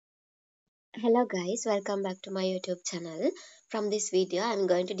Hello guys, welcome back to my YouTube channel. From this video, I'm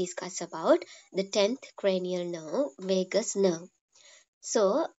going to discuss about the 10th cranial nerve, vagus nerve.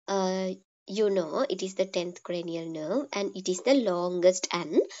 So, it is the 10th cranial nerve and it is the longest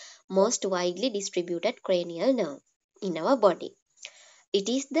and most widely distributed cranial nerve in our body. It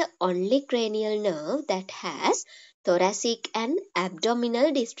is the only cranial nerve that has thoracic and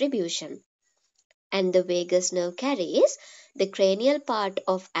abdominal distribution. And the vagus nerve carries the cranial part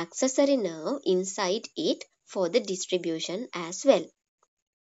of accessory nerve inside it for the distribution as well.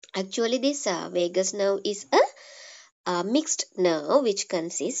 Actually, this vagus nerve is a mixed nerve which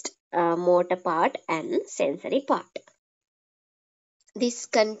consists motor part and sensory part. This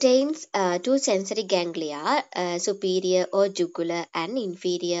contains two sensory ganglia, superior or jugular and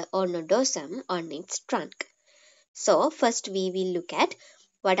inferior or nodosum on its trunk. So, first we will look at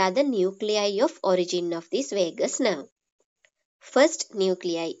what are the nuclei of origin of this vagus nerve. First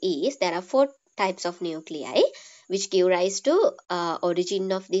nuclei is, there are four types of nuclei which give rise to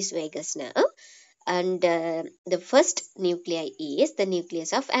origin of this vagus nerve. And the first nuclei is the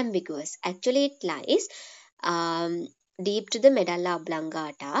nucleus of ambiguous. Actually, it lies deep to the medulla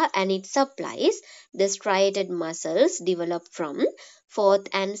oblongata and it supplies the striated muscles developed from fourth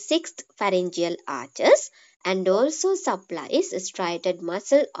and sixth pharyngeal arches and also supplies a striated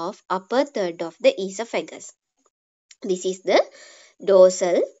muscle of upper third of the esophagus. This is the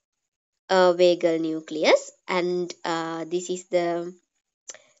dorsal vagal nucleus and this is the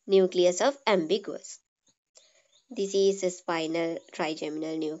nucleus of ambiguous. This is a spinal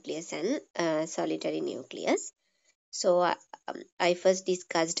trigeminal nucleus and solitary nucleus. So I first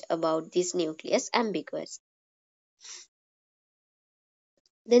discussed about this nucleus ambiguous.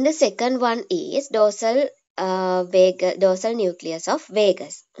 Then the second one is dorsal nucleus of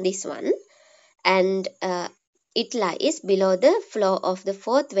vagus. This one and it lies below the floor of the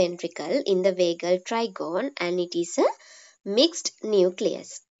fourth ventricle in the vagal trigone and it is a mixed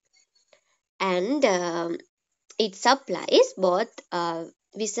nucleus. And it supplies both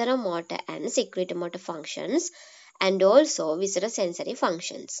visceromotor and secretomotor functions and also viscerosensory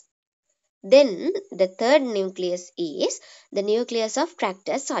functions. Then the third nucleus is the nucleus of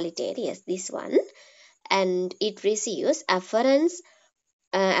tractus solitarius, this one, and it receives afferent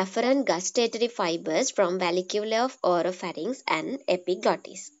gustatory fibers from vallecula of oropharynx and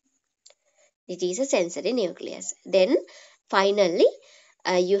epiglottis. It is a sensory nucleus. Then finally,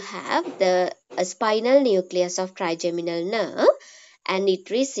 you have the spinal nucleus of trigeminal nerve and it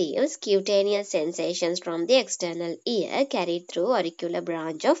receives cutaneous sensations from the external ear carried through auricular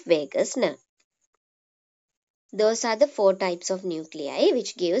branch of vagus nerve. Those are the four types of nuclei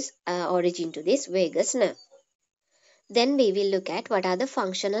which gives origin to this vagus nerve. Then we will look at what are the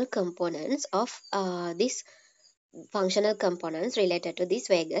functional components of related to this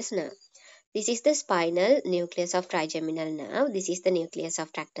vagus nerve. This is the spinal nucleus of trigeminal nerve. This is the nucleus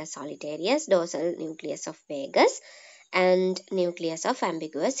of tractus solitarius, dorsal nucleus of vagus, and nucleus of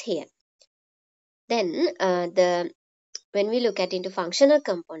ambiguous here. Then when we look at into functional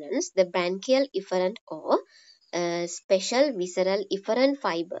components, the branchial efferent or special visceral efferent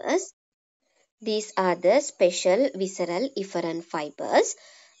fibers. These are the special visceral efferent fibers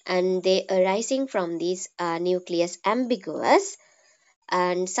and they arising from this nucleus ambiguous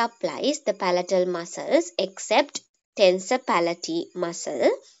and supplies the palatal muscles except tensor palati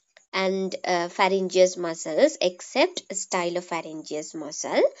muscle and pharyngeus muscles except stylopharyngeus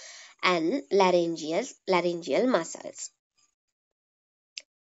muscle and laryngeal muscles.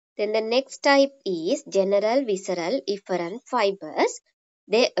 Then the next type is general visceral efferent fibers.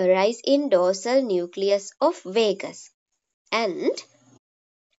 They arise in dorsal nucleus of vagus and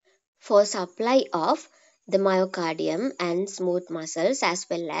for supply of the myocardium and smooth muscles as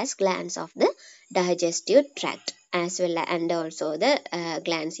well as glands of the digestive tract as well and also the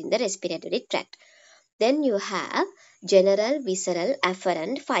glands in the respiratory tract. Then you have general visceral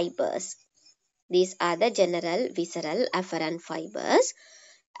afferent fibers. These are the general visceral afferent fibers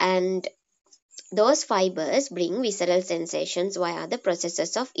and those fibers bring visceral sensations via the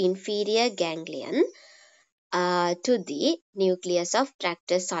processes of inferior ganglion to the nucleus of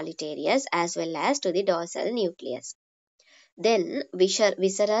tractus solitarius as well as to the dorsal nucleus. Then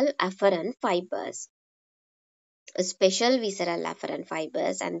visceral afferent fibers, special visceral afferent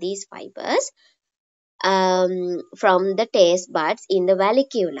fibers, and these fibers from the taste buds in the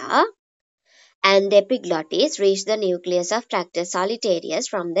vallecula and the epiglottis reach the nucleus of tractus solitarius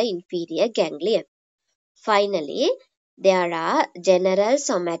from the inferior ganglion. Finally, there are general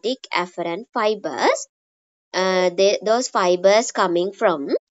somatic afferent fibers.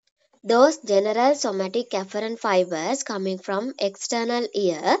 Those general somatic afferent fibers coming from external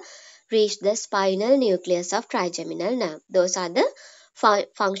ear reach the spinal nucleus of trigeminal nerve. Those are the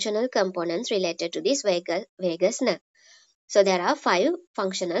functional components related to this vagus nerve. So there are 5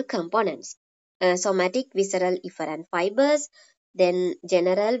 functional components. Somatic visceral efferent fibers, then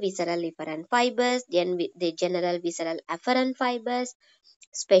general visceral efferent fibers, then the general visceral afferent fibers,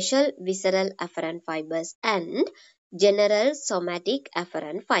 special visceral afferent fibers, and general somatic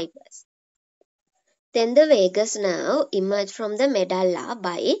afferent fibers. Then the vagus nerve emerge from the medulla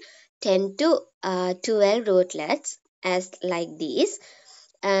by 10 to 12 rootlets as like this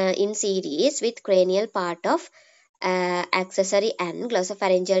in series with cranial part of accessory and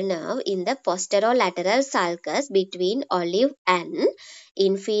glossopharyngeal nerve in the posterolateral sulcus between olive and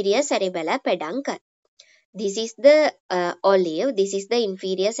inferior cerebellar peduncle. This is the olive, this is the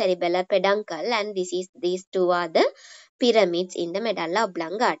inferior cerebellar peduncle, and these two are the pyramids in the medulla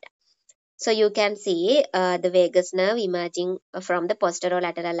oblongata. So you can see the vagus nerve emerging from the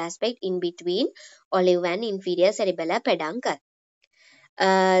posterolateral aspect in between olive and inferior cerebellar peduncle.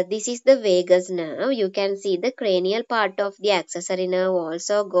 This is the vagus nerve. You can see the cranial part of the accessory nerve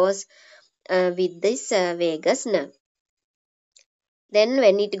also goes with this vagus nerve. Then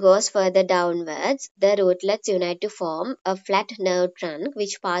when it goes further downwards, the rootlets unite to form a flat nerve trunk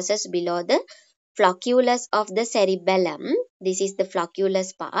which passes below the flocculus of the cerebellum. This is the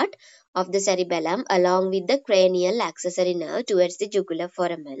flocculus part of the cerebellum along with the cranial accessory nerve towards the jugular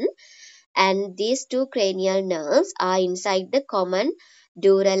foramen. And these two cranial nerves are inside the common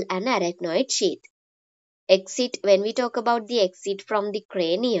dural and arachnoid sheath. When we talk about the exit from the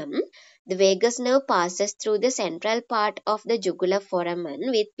cranium, the vagus nerve passes through the central part of the jugular foramen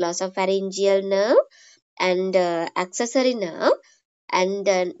with glossopharyngeal nerve and accessory nerve, and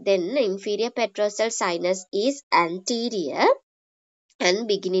then inferior petrosal sinus is anterior, and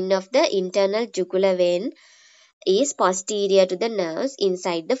beginning of the internal jugular vein is posterior to the nerves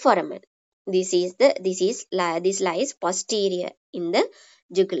inside the foramen. This lies posterior in the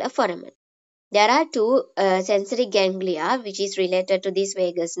jugular foramen. There are 2 sensory ganglia which is related to this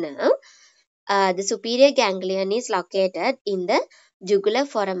vagus nerve. The superior ganglion is located in the jugular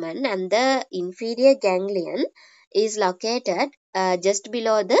foramen and the inferior ganglion is located just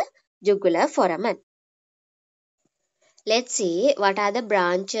below the jugular foramen. Let's see what are the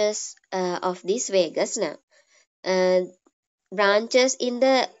branches of this vagus nerve. Branches in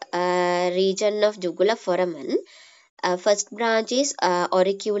the region of jugular foramen. First branch is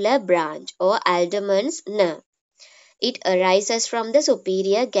auricular branch or Alderman's nerve. It arises from the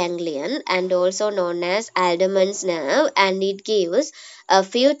superior ganglion and also known as Alderman's nerve, and it gives a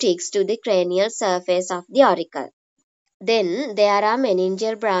few ticks to the cranial surface of the auricle. Then there are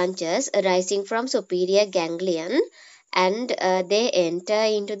meningeal branches arising from superior ganglion, and they enter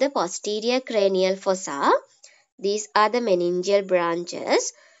into the posterior cranial fossa. These are the meningeal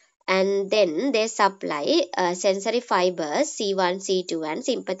branches, and then they supply sensory fibers C1, C2 and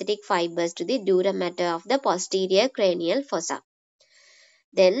sympathetic fibers to the dura mater of the posterior cranial fossa.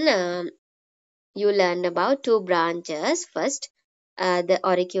 Then you learn about 2 branches. First, the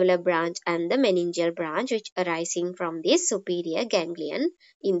auricular branch and the meningeal branch which arising from this superior ganglion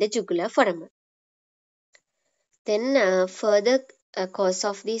in the jugular foramen. Then further course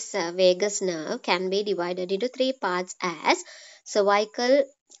of this vagus nerve can be divided into 3 parts as cervical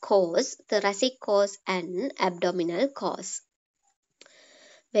course, thoracic course and abdominal course.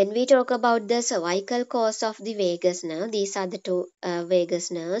 When we talk about the cervical course of the vagus nerve, these are the 2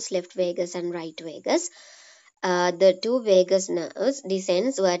 vagus nerves, left vagus and right vagus. The 2 vagus nerves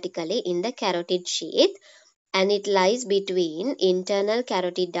descends vertically in the carotid sheath, and it lies between internal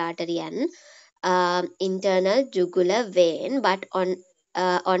carotid artery and internal jugular vein, but on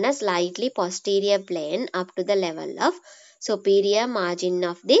a slightly posterior plane up to the level of superior margin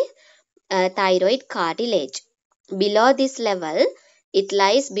of the thyroid cartilage. Below this level, it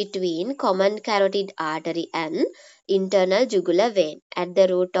lies between common carotid artery and internal jugular vein. At the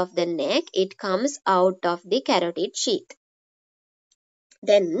root of the neck, it comes out of the carotid sheath.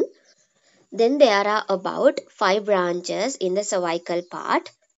 Then there are about 5 branches in the cervical part.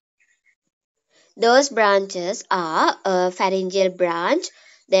 Those branches are pharyngeal branch,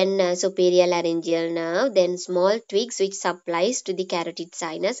 then superior laryngeal nerve, then small twigs which supplies to the carotid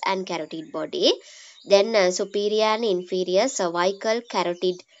sinus and carotid body, then superior and inferior cervical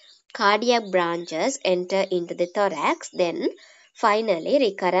carotid cardiac branches enter into the thorax, then finally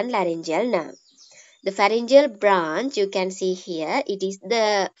recurrent laryngeal nerve. The pharyngeal branch you can see here, it is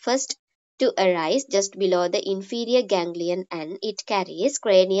the first to arise just below the inferior ganglion, and it carries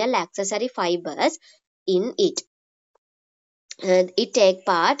cranial accessory fibers in it. And it take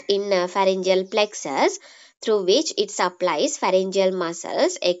part in pharyngeal plexus, through which it supplies pharyngeal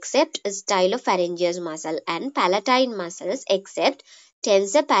muscles except stylopharyngeal muscle and palatine muscles except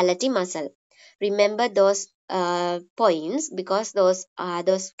tensor palati muscle. Remember those points because those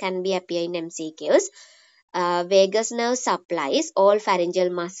can be appear in MCQs. Vagus nerve supplies all pharyngeal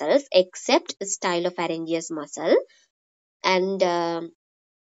muscles except stylopharyngeal muscle and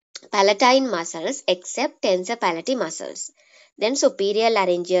palatine muscles except tensor palati muscles. Then superior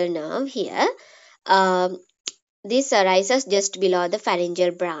laryngeal nerve here. Um, this arises just below the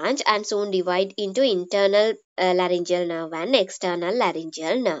pharyngeal branch and soon divide into internal laryngeal nerve and external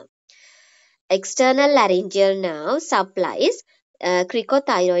laryngeal nerve. External laryngeal nerve supplies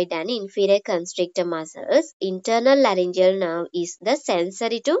cricothyroid and inferior constrictor muscles. Internal laryngeal nerve is the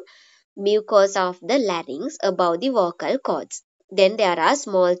sensory to mucosa of the larynx above the vocal cords. Then there are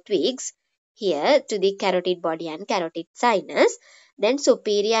small twigs here to the carotid body and carotid sinus. Then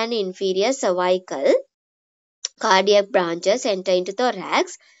superior and inferior cervical cardiac branches enter into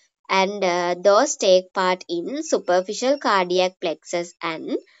thorax and those take part in superficial cardiac plexus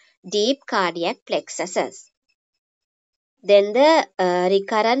and deep cardiac plexuses. Then the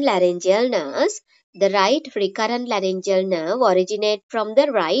recurrent laryngeal nerves. The right recurrent laryngeal nerve originates from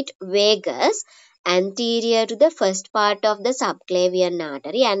the right vagus anterior to the first part of the subclavian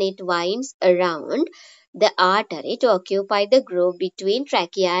artery and it winds around the artery to occupy the groove between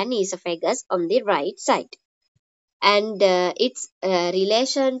trachea and esophagus on the right side. And its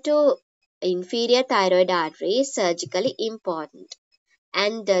relation to inferior thyroid artery is surgically important.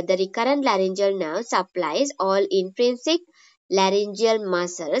 And the recurrent laryngeal nerve supplies all intrinsic laryngeal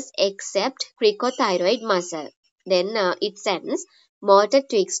muscles except cricothyroid muscle. Then it sends motor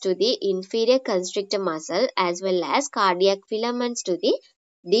twigs to the inferior constrictor muscle as well as cardiac filaments to the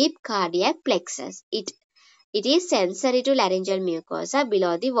deep cardiac plexus. It is sensory to laryngeal mucosa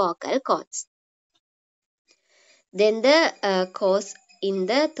below the vocal cords. Then the cause in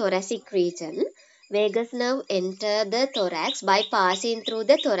the thoracic region. Vagus nerve enter the thorax by passing through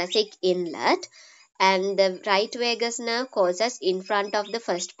the thoracic inlet and the right vagus nerve causes in front of the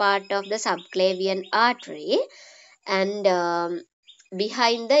first part of the subclavian artery and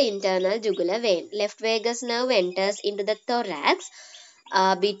behind the internal jugular vein. Left vagus nerve enters into the thorax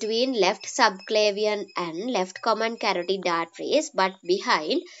between left subclavian and left common carotid arteries but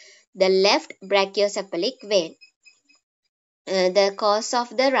behind the left brachiocephalic vein. The cause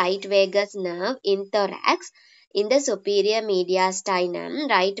of the right vagus nerve in thorax. In the superior mediastinum,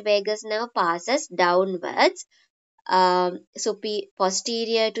 right vagus nerve passes downwards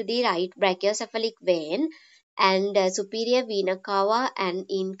posterior to the right brachiocephalic vein and superior vena cava and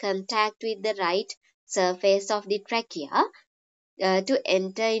in contact with the right surface of the trachea to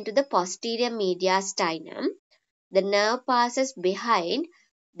enter into the posterior mediastinum. The nerve passes behind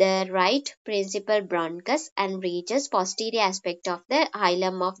the right principal bronchus and reaches posterior aspect of the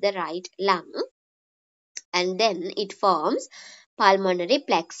hilum of the right lung and then it forms pulmonary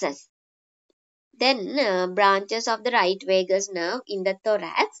plexus. Then branches of the right vagus nerve in the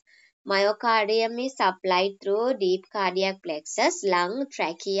thorax. Myocardium is supplied through deep cardiac plexus. Lung,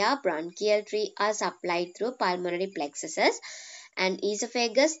 trachea, bronchial tree are supplied through pulmonary plexuses and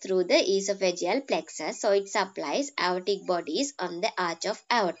esophagus through the esophageal plexus. So it supplies aortic bodies on the arch of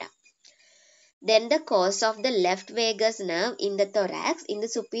aorta. Then the cause of the left vagus nerve in the thorax. In the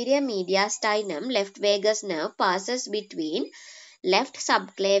superior mediastinum, left vagus nerve passes between left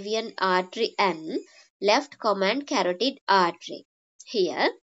subclavian artery and left common carotid artery.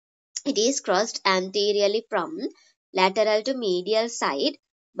 Here, it is crossed anteriorly from lateral to medial side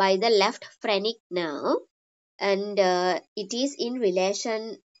by the left phrenic nerve and it is in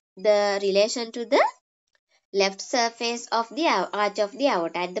relation to the left surface of the arch of the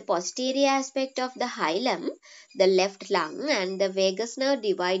aorta. At the posterior aspect of the hilum, the left lung and the vagus nerve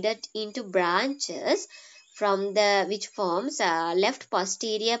divided into branches from the which forms left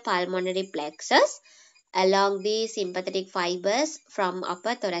posterior pulmonary plexus along the sympathetic fibers from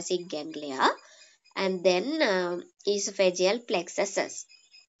upper thoracic ganglia and then esophageal plexuses.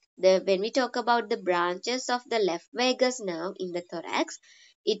 When we talk about the branches of the left vagus nerve in the thorax,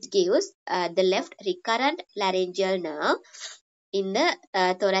 it gives the left recurrent laryngeal nerve in the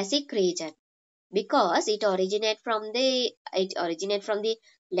thoracic region because it originates from the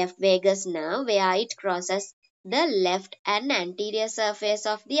left vagus nerve where it crosses the left and anterior surface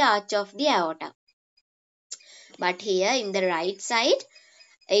of the arch of the aorta. But here in the right side,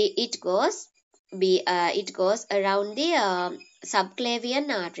 it goes around the subclavian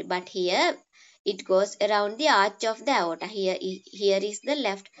artery. But here it goes around the arch of the aorta. Here is the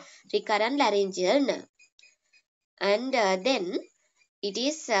left recurrent laryngeal nerve, and then it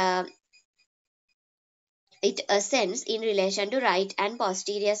is It ascends in relation to right and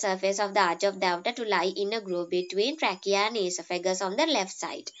posterior surface of the arch of the aorta to lie in a groove between trachea and esophagus on the left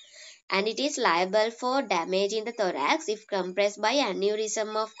side. And it is liable for damage in the thorax if compressed by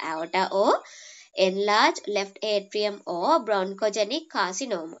aneurysm of aorta or enlarged left atrium or bronchogenic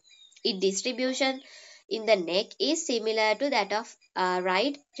carcinoma. Its distribution in the neck is similar to that of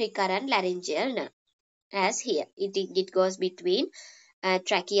right recurrent laryngeal nerve, as here it goes between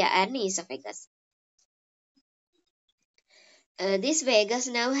trachea and esophagus. This vagus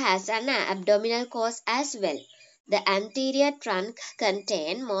nerve has an abdominal course as well. The anterior trunk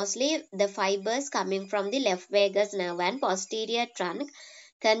contains mostly the fibers coming from the left vagus nerve, and posterior trunk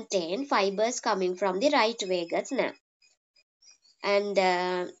contains fibers coming from the right vagus nerve.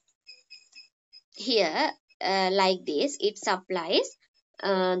 And here, like this, it supplies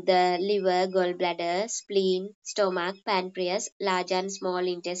the liver, gallbladder, spleen, stomach, pancreas, large and small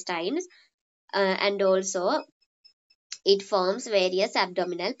intestines, and also it forms various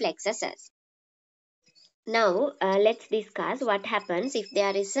abdominal plexuses. Now, let's discuss what happens if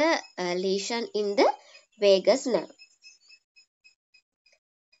there is a lesion in the vagus nerve.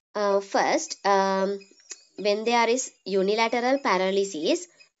 First, when there is unilateral paralysis,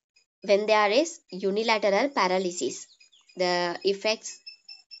 the effects,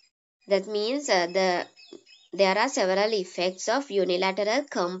 that means there are several effects of unilateral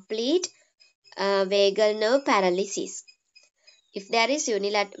complete vagal nerve paralysis. If there is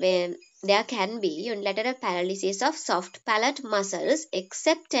there can be unilateral paralysis of soft palate muscles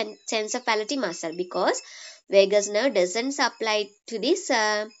except tensorpalate muscle, because vagus nerve doesn't supply to this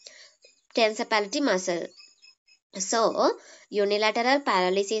tensorpalate muscle. So, unilateral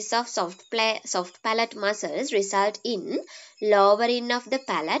paralysis of soft palate muscles result in lowering of the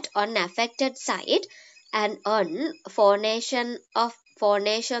palate on affected side, and on phonation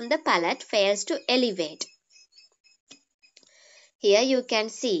the palate fails to elevate. Here you can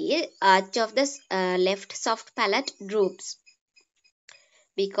see arch of the left soft palate droops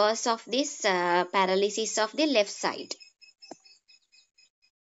because of this paralysis of the left side.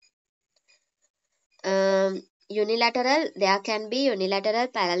 There can be unilateral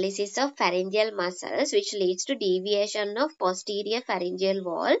paralysis of pharyngeal muscles, which leads to deviation of posterior pharyngeal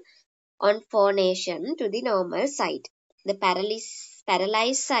wall on phonation to the normal side. The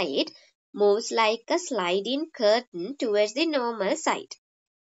paralyzed side moves like a sliding curtain towards the normal side.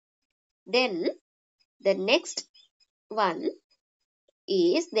 Then the next one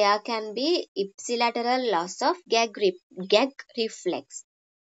is there can be ipsilateral loss of gag reflex.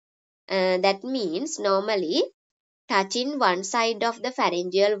 That means normally touching one side of the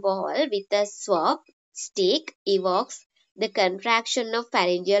pharyngeal wall with a swab stick evokes the contraction of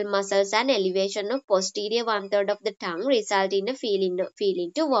pharyngeal muscles and elevation of posterior 1/3 of the tongue, result in a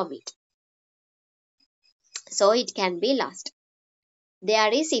feeling to vomit. So it can be lost.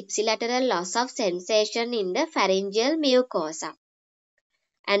 There is ipsilateral loss of sensation in the pharyngeal mucosa.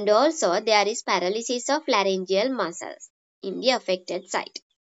 And also there is paralysis of laryngeal muscles in the affected site.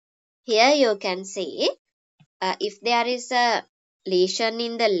 Here you can see if there is a lesion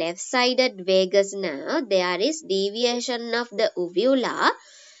in the left-sided vagus nerve, there is deviation of the uvula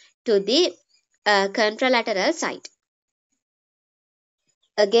to the contralateral side.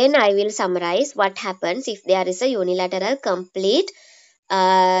 Again, I will summarize what happens if there is a unilateral complete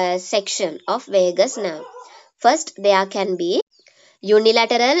section of vagus nerve. First, there can be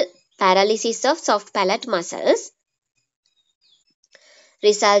unilateral paralysis of soft palate muscles,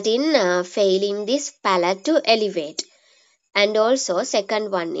 result in failing this palate to elevate. And also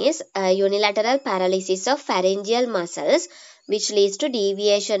second one is unilateral paralysis of pharyngeal muscles, which leads to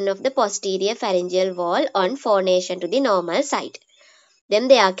deviation of the posterior pharyngeal wall on phonation to the normal side. Then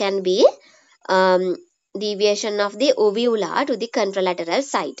there can be deviation of the uvula to the contralateral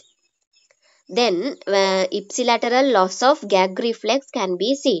side. Then ipsilateral loss of gag reflex can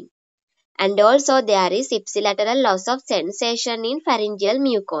be seen. And also there is ipsilateral loss of sensation in pharyngeal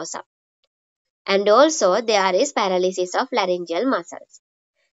mucosa. And also there is paralysis of laryngeal muscles.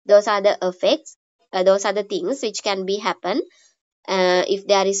 Those are the effects, those are the things which can be happen if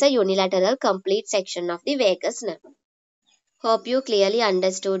there is a unilateral complete section of the vagus nerve. Hope you clearly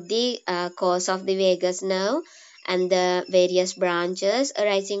understood the cause of the vagus nerve and the various branches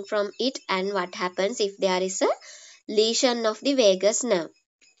arising from it, and what happens if there is a lesion of the vagus nerve.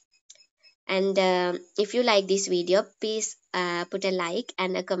 And if you like this video, please put a like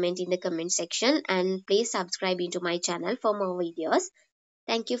and a comment in the comment section, and please subscribe into my channel for more videos.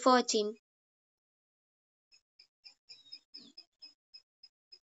 Thank you for watching.